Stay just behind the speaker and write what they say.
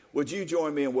Would you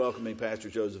join me in welcoming Pastor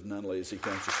Joseph Nunley as he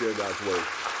comes to share God's Word?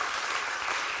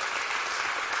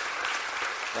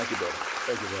 Thank you, brother.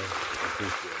 Thank you, brother. I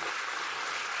appreciate it.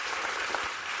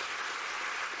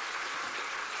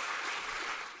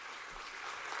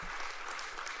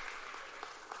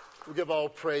 We give all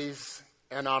praise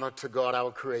and honor to God,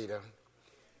 our Creator,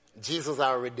 Jesus,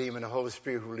 our Redeemer, and the Holy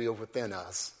Spirit who live within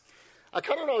us. I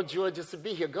count it all joy just to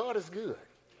be here. God is good.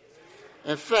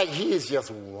 In fact, He is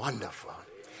just wonderful.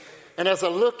 And as I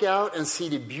look out and see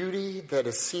the beauty that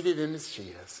is seated in His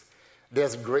chairs,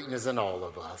 there's greatness in all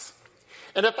of us.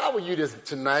 And if I were you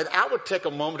tonight, I would take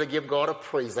a moment to give God a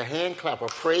praise, a hand clap, a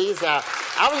praise. I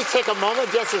would take a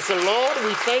moment just to say, Lord,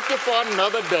 we thank you for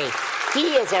another day.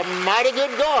 He is a mighty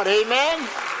good God. Amen.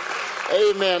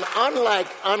 Amen.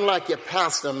 Unlike your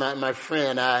pastor, my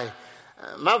friend,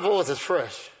 my voice is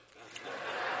fresh.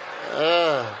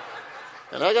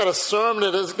 And I got a sermon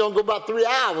that is going to go about 3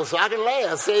 hours, so I can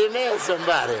last. Say amen,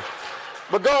 somebody.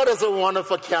 But God is a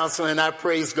wonderful counselor, and I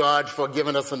praise God for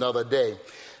giving us another day.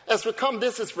 As we come,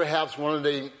 this is perhaps one of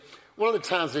the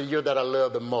times of the year that I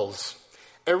love the most.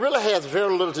 It really has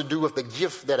very little to do with the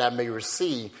gift that I may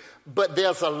receive, but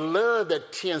there's a love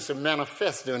that tends to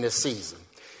manifest during this season.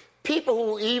 People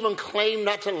who even claim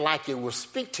not to like you will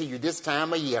speak to you this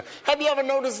time of year. Have you ever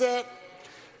noticed that?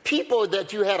 People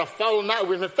that you had a falling out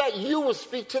with, in fact, you will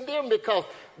speak to them because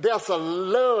there's a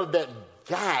love that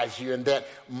guides you and that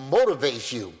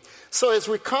motivates you. So as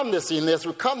we come this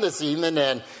evening,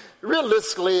 and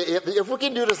realistically, if we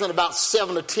can do this in about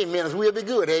 7 to 10 minutes, we'll be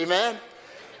good. Amen?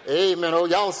 Amen. Oh,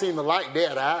 y'all seem to like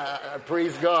that. I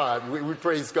praise God. We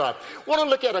praise God. I want to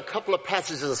look at a couple of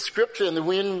passages of Scripture, and then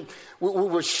we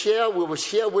will share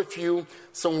with you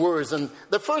some words. And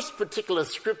the first particular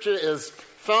Scripture is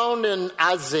found in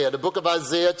Isaiah, the book of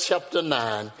Isaiah, chapter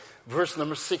 9, verse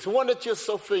number 6, one that you're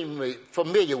so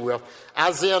familiar with,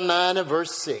 Isaiah 9 and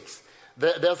verse 6.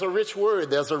 There's a rich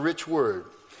word.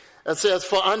 It says,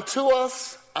 for unto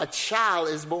us a child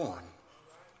is born,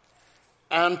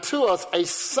 and to us a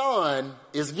son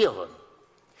is given,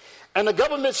 and the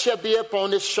government shall be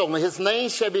upon his shoulder. His name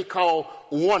shall be called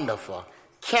Wonderful,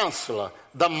 Counselor,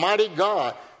 the Mighty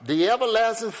God, the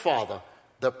Everlasting Father,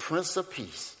 the Prince of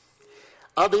Peace.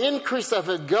 Of the increase of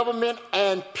his government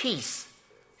and peace,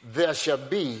 there shall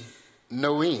be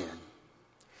no end.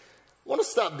 I want to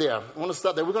stop there.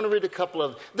 We're going to read a couple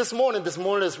of, this morning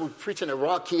as we're preaching at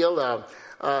Rock Hill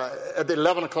at the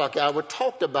 11 o'clock hour, we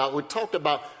talked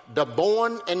about the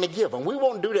born and the given. We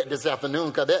won't do that this afternoon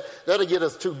because that'll get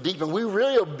us too deep, and we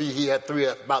really will be here at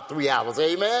about 3 hours.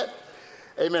 Amen?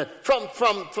 Amen. From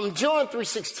John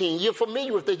 3:16, you're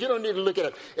familiar with it. You don't need to look at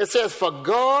it. It says, for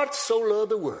God so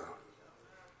loved the world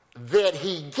that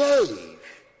he gave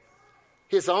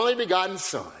his only begotten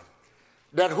Son,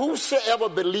 that whosoever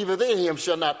believeth in him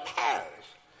shall not perish,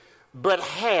 but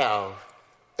have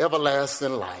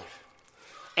everlasting life.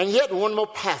 And yet one more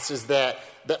passage that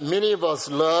many of us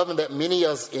love and that many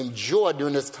of us enjoy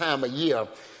during this time of year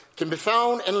can be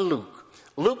found in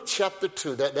Luke chapter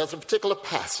 2. That's a particular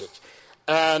passage.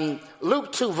 And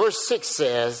Luke 2 verse 6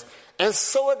 says, and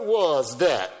so it was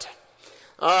that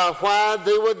while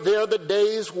they were there, the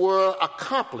days were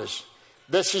accomplished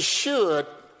that she should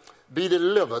be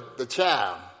delivered, the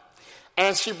child.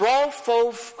 And she brought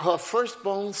forth her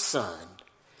firstborn son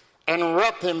and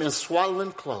wrapped him in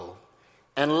swaddling clothes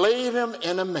and laid him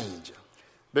in a manger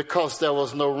because there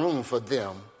was no room for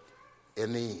them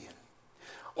in the inn.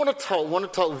 I want to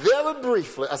talk very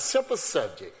briefly, a simple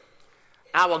subject.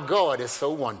 Our God is so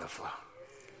wonderful.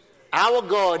 Our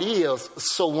God is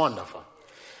so wonderful.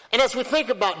 And as we think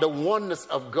about the oneness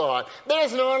of God,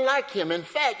 there's no one like him. In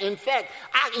fact,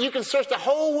 you can search the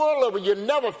whole world over, you'll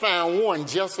never find one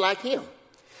just like him.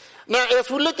 Now, as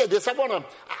we look at this, I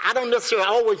don't necessarily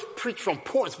always preach from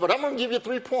points, but I'm going to give you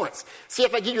 3 points. See,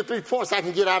 if I give you 3 points, I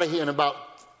can get out of here in about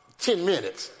 10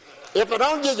 minutes. If I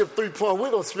don't give you 3 points,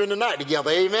 we're going to spend the night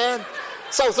together. Amen?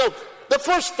 So the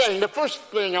first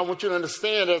thing I want you to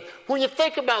understand is when you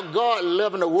think about God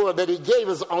loving the world, that he gave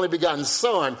his only begotten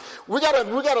Son, we got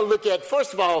to look at,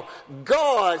 first of all,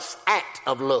 God's act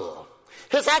of love.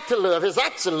 His act of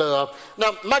love.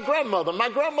 Now, my grandmother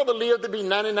lived to be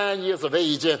 99 years of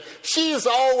age, and she's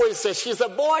always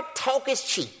said, boy, talk is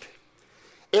cheap.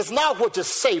 It's not what you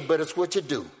say, but it's what you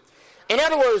do. In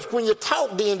other words, when you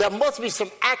talk, then there must be some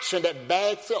action that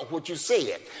backs up what you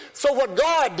said. So what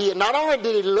God did, not only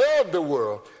did he love the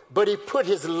world, but he put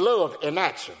his love in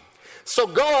action. So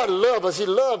God loved us. He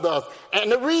loved us. And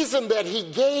the reason that he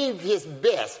gave his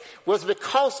best was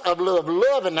because of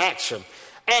love in action.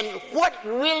 And what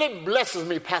really blesses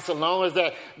me, Pastor Long, is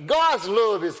that God's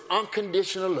love is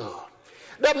unconditional love.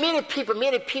 There are many people,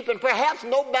 and perhaps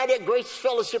nobody at Grace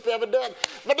Fellowship ever done,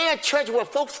 but they're a church where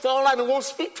folks fall out and won't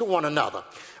speak to one another.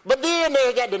 But then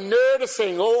they got the nerve to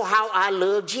sing, oh, how I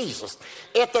love Jesus.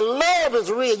 If the love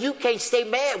is real, you can't stay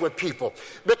mad with people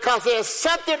because there's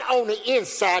something on the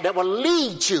inside that will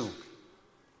lead you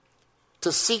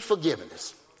to seek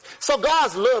forgiveness. So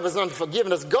God's love is unto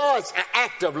forgiveness. God's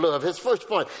act of love. His first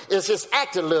point is his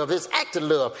act of love, his act of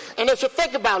love. And as you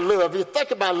think about love,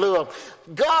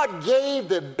 God gave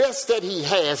the best that he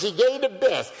has. He gave the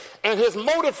best. And his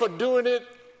motive for doing it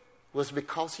was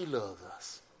because he loves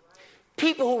us.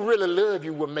 People who really love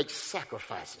you will make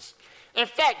sacrifices. In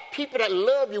fact, people that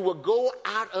love you will go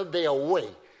out of their way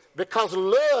because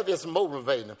love is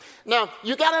motivating them. Now,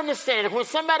 you got to understand that when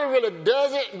somebody really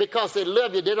does it because they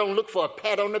love you, they don't look for a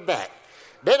pat on the back.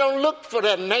 They don't look for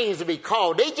their names to be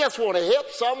called. They just want to help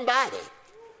somebody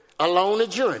along the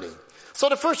journey. So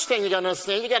the first thing you got to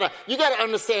understand, you got to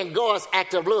understand God's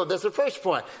act of love. That's the first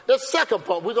point. The second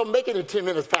point, we're going to make it in 10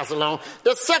 minutes, pass along.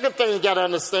 The second thing you got to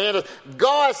understand is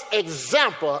God's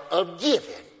example of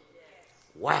giving.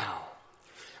 Wow.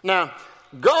 Now,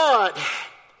 God,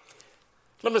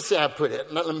 let me see how I put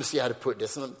it. Let me see how to put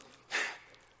this.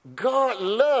 God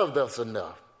loved us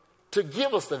enough to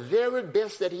give us the very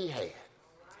best that he had.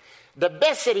 The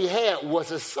best that he had was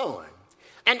his son.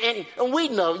 And we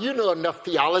know, you know enough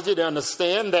theology to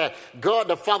understand that God,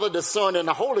 the Father, the Son, and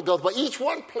the Holy Ghost, but each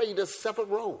one played a separate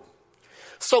role.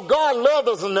 So God loved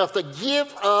us enough to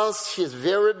give us his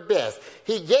very best.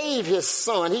 He gave his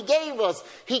son. He gave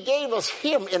us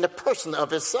him in the person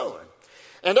of his son.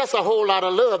 And that's a whole lot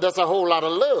of love. That's a whole lot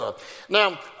of love.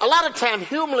 Now, a lot of times,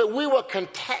 humanly, we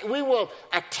will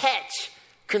attach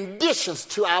conditions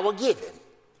to our giving.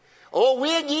 Oh,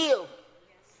 we'll give,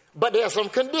 but there are some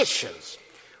conditions.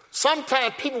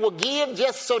 Sometimes people will give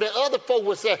just so that other folk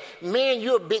will say, man,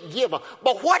 you're a big giver.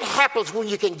 But what happens when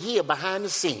you can give behind the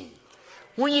scene?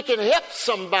 When you can help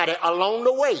somebody along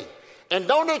the way? And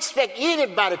don't expect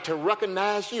anybody to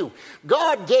recognize you.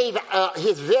 God gave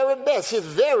his very best. He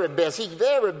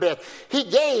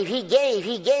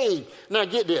gave. Now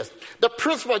get this. The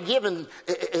principle of giving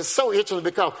is so interesting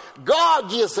because God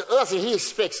gives to us and he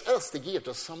expects us to give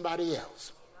to somebody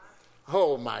else.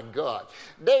 Oh, my God.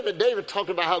 David talked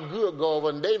about how good God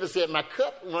was, and David said, my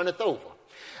cup runneth over.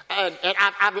 And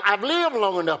I've lived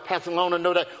long enough, Pastor Long, to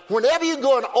know that whenever you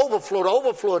go in the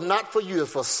overflow is not for you,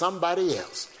 it's for somebody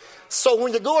else. So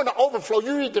when you go in the overflow,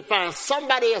 you need to find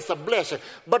somebody else to bless you.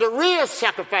 But the real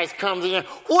sacrifice comes in.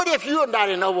 What if you're not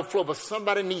in the overflow, but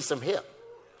somebody needs some help?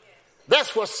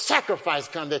 That's where sacrifice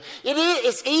comes in.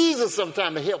 It's easy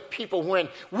sometimes to help people when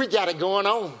we got it going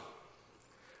on.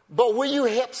 But will you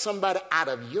help somebody out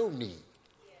of your need?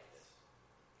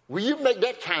 Will you make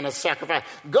that kind of sacrifice?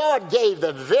 God gave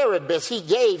the very best. He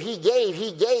gave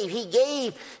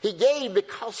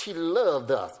because he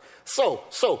loved us.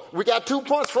 So we got 2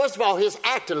 points. First of all, his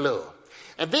act of love.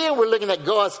 And then we're looking at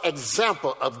God's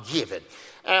example of giving.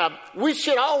 We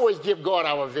should always give God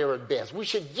our very best. We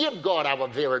should give God our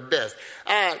very best.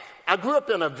 I grew up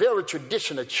in a very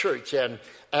traditional church, and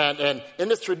in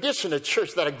this traditional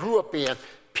church that I grew up in,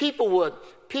 people would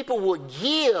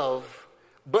give,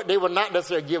 but they would not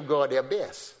necessarily give God their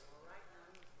best.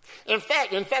 In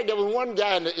fact, there was one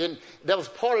guy that was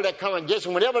part of that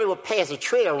congregation. Whenever they would pass a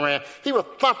tray around, he was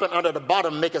thumping under the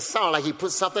bottom, make it sound like he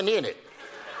put something in it.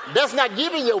 That's not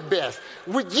giving your best.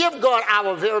 We give God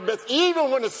our very best,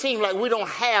 even when it seems like we don't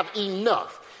have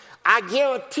enough. I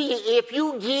guarantee you, if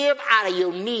you give out of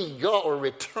your need, God will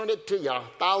return it to you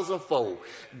 1,000-fold.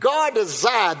 God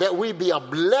desires that we be a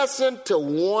blessing to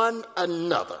one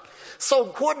another. So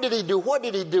what did he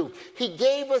do? He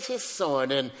gave us his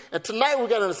son. And tonight we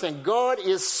got to understand God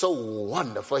is so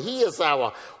wonderful. He is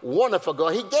our wonderful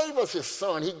God. He gave us his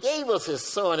son.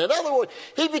 In other words,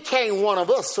 he became one of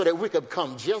us so that we could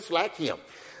become just like him.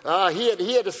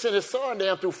 He had to send his son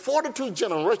down through 42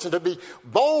 generations to be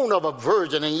born of a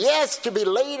virgin, and yes, to be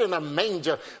laid in a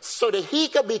manger so that he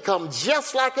could become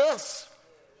just like us.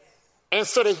 And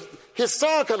so that his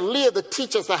son could live to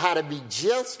teach us how to be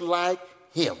just like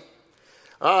him.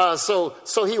 So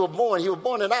he was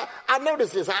born, and I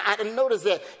noticed this. I noticed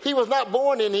that he was not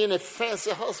born in any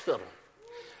fancy hospital.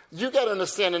 You got to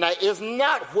understand tonight, it's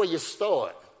not where you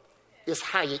start, it's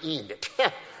how you end it.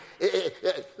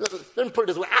 Let me put it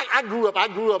this way. I grew up, that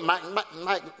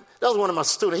was one of my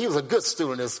students. He was a good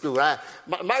student in school.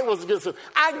 Mike was a good student.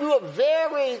 I grew up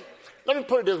let me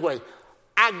put it this way.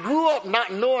 I grew up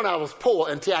not knowing I was poor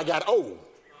until I got old.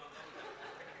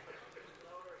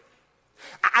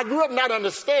 I grew up not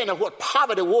understanding what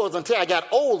poverty was until I got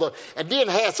older and then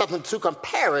had something to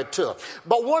compare it to.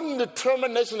 But one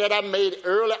determination that I made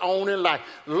early on in life,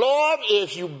 Lord,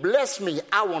 if you bless me,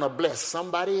 I want to bless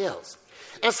somebody else.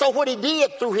 And so what he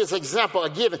did through his example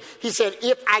of giving, he said,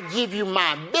 if I give you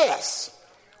my best,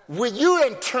 will you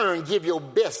in turn give your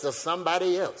best to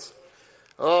somebody else?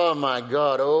 Oh, my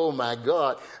God, oh, my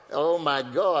God, oh, my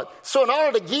God. So in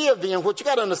order to give then, what you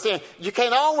got to understand, you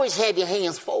can't always have your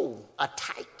hands full or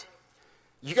tight.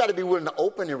 You got to be willing to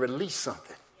open and release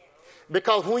something.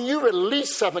 Because when you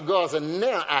release something, God said,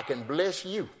 now I can bless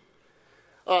you.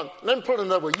 Let me put it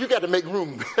another way. You got to make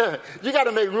room. You got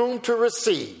to make room to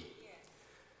receive.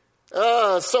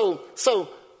 So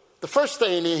the first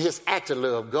thing in his act of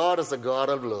love, God is a God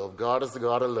of love. God is the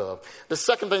God of love. The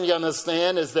second thing you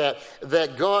understand is that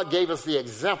God gave us the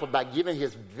example by giving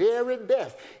his very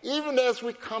best, even as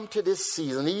we come to this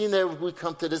season,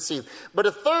 But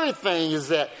the third thing is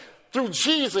that through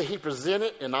Jesus, he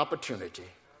presented an opportunity.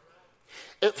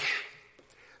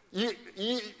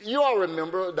 You all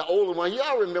remember, the older one, you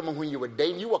all remember when you were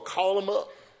dating, you would call them up.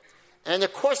 And the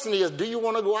question is, do you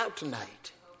want to go out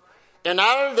tonight? And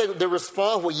either the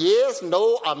response was yes,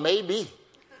 no, or maybe.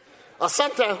 Or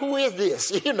sometimes, who is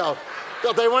this? Because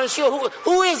they weren't sure,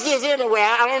 who is this anyway?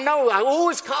 I don't know. Who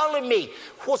is calling me?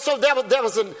 So there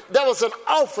was an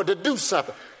offer to do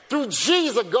something. Through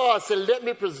Jesus, God said, let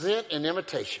me present an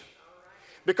invitation.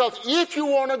 Because if you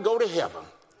want to go to heaven,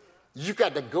 you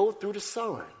got to go through the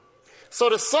Son. So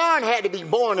the Son had to be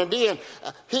born, and then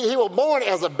he was born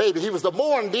as a baby. He was the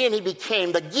born, and then he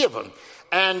became the given.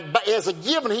 And as a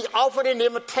given, he offered an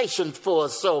invitation for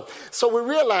us. So we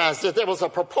realized that there was a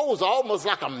proposal, almost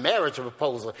like a marriage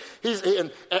proposal.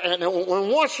 And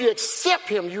once you accept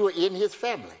him, you are in his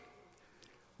family.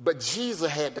 But Jesus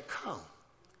had to come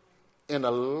in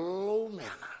a low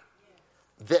manner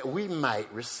that we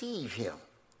might receive him.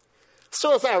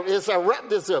 So as I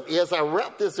wrap it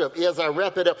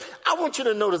up, I want you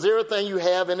to notice everything you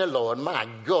have in the Lord. My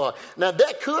God. Now,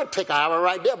 that could take an hour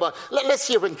right there, but let's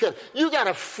see if we can. You got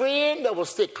a friend that will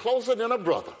stick closer than a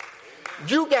brother.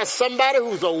 You got somebody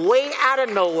who's a way out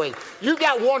of no way. You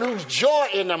got one who's joy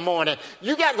in the morning.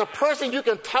 You got the person you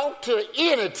can talk to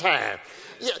anytime.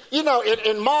 In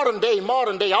modern day,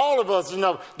 all of us,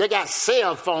 they got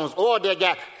cell phones or they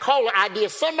got caller ID.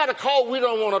 Somebody call we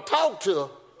don't want to talk to.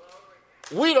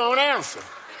 We don't answer.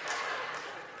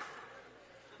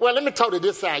 Well, let me talk to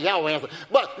this side. Y'all answer.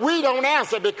 But we don't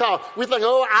answer because we think,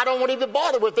 I don't want to be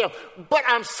bothered with them. But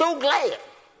I'm so glad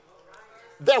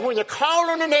that when you call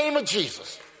on the name of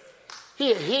Jesus,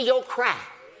 he'll hear your cry.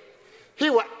 He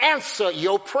will answer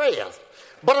your prayers.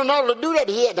 But in order to do that,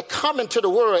 he had to come into the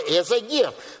world as a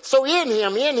gift. So in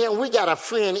him, we got a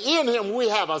friend. In him, we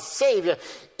have a Savior.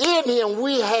 In him,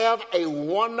 we have a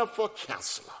wonderful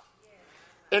counselor.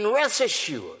 And rest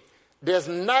assured, there's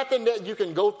nothing that you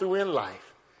can go through in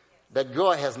life that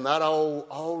God has not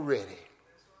already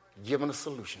given a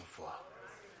solution for.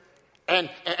 And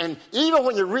even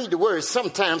when you read the word,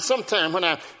 sometimes when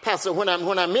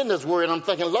I'm in this word, I'm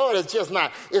thinking, Lord, it's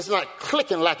not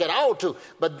clicking like it ought to.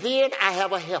 But then I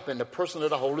have a help in the person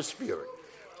of the Holy Spirit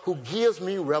who gives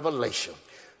me revelation.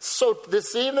 So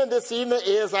this evening,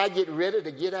 as I get ready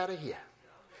to get out of here,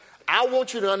 I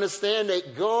want you to understand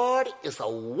that God is a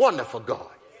wonderful God.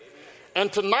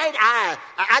 And tonight,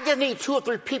 I just need 2 or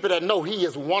 3 people that know he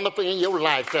is wonderful in your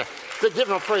life to give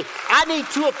him praise. I need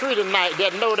 2 or 3 tonight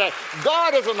that know that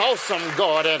God is an awesome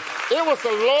God. And it was the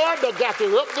Lord that got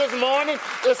you up this morning.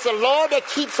 It's the Lord that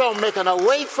keeps on making a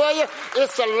way for you.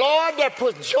 It's the Lord that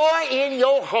puts joy in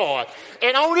your heart.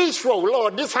 And on each row,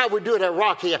 Lord, this is how we do it at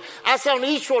Rock here. I say on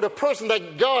each row, the person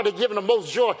that God has given the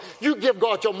most joy, you give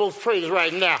God your most praise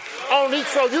right now. On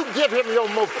each row, you give him your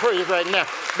most praise right now.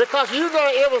 Because you know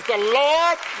it was the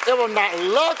Lord, it was not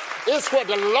luck, it's what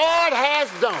the Lord has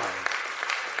done.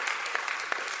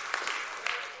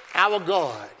 Our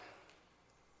God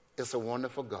is a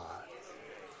wonderful God.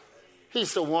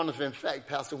 He's so wonderful. In fact,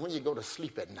 Pastor, when you go to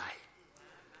sleep at night,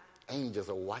 angels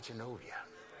are watching over you.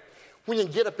 When you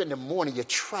get up in the morning, you're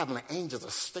traveling, angels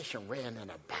are stationed round and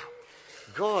about.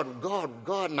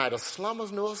 God neither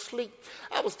slumbers nor sleep.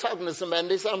 I was talking to somebody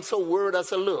and they said, I'm so worried. I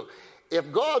said, look,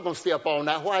 if God going to stay up all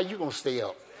night, why are you going to stay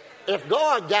up? If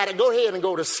God got it, go ahead and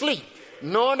go to sleep,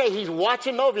 knowing that he's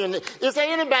watching over you. And is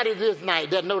there anybody this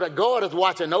night that know that God is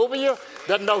watching over you,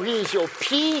 that know he is your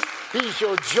peace, he's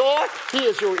your joy, he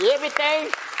is your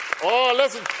everything?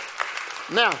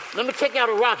 Now, let me take out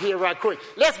a rock here right quick.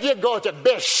 Let's give God your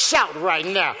best shout right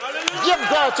now. Hallelujah. Give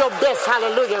God your best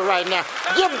hallelujah right now.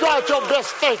 Give God your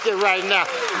best thank you right now.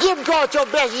 Give God your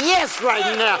best yes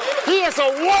right now. He is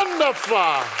a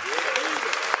wonderful.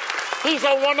 He's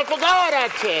a wonderful God, I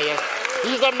tell you.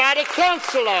 He's a mighty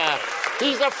counselor.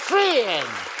 He's a friend.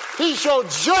 He's your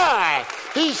joy.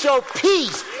 He's your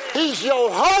peace. He's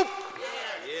your hope.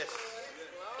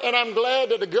 And I'm glad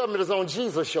that the government is on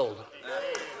Jesus' shoulder.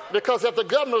 Because if the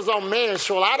government was on man's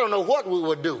shoulder, I don't know what we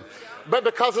would do. But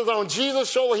because it's on Jesus'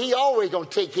 shoulder, he always going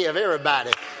to take care of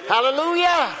everybody.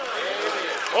 Hallelujah.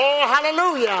 Oh,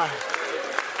 hallelujah.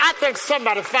 I think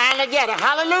somebody finally get it.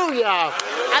 Hallelujah.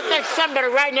 I think somebody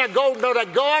right now know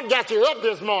that God got you up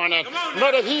this morning.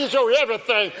 Know that he's your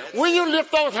everything. Will you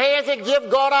lift those hands and give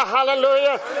God a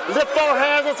hallelujah? Lift those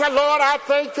hands and say, Lord, I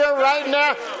thank you right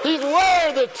now. He's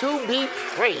worthy to be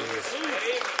praised.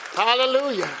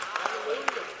 Hallelujah.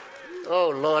 Oh,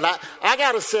 Lord, I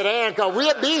got to sit down because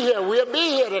we'll be here. We'll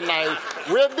be here tonight.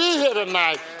 We'll be here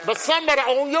tonight. But somebody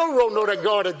on your road know that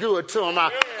God is good to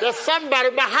them. There's somebody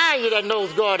behind you that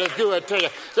knows God is good to you.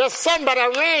 There's somebody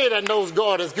around you that knows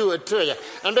God is good to you.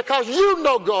 And because you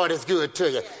know God is good to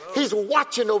you, he's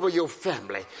watching over your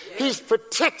family. He's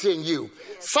protecting you.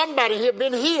 Somebody here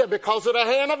been here because of the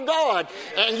hand of God.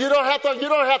 And you don't have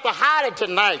to hide it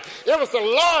tonight. It was the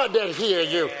Lord that healed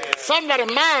you.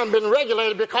 Somebody's mind been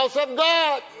regulated because of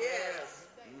God. Yes.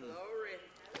 Glory.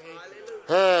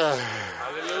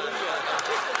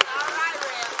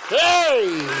 Hey.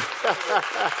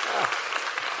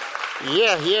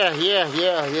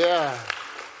 Yeah.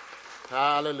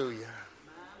 Hallelujah.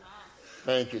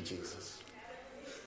 Thank you, Jesus.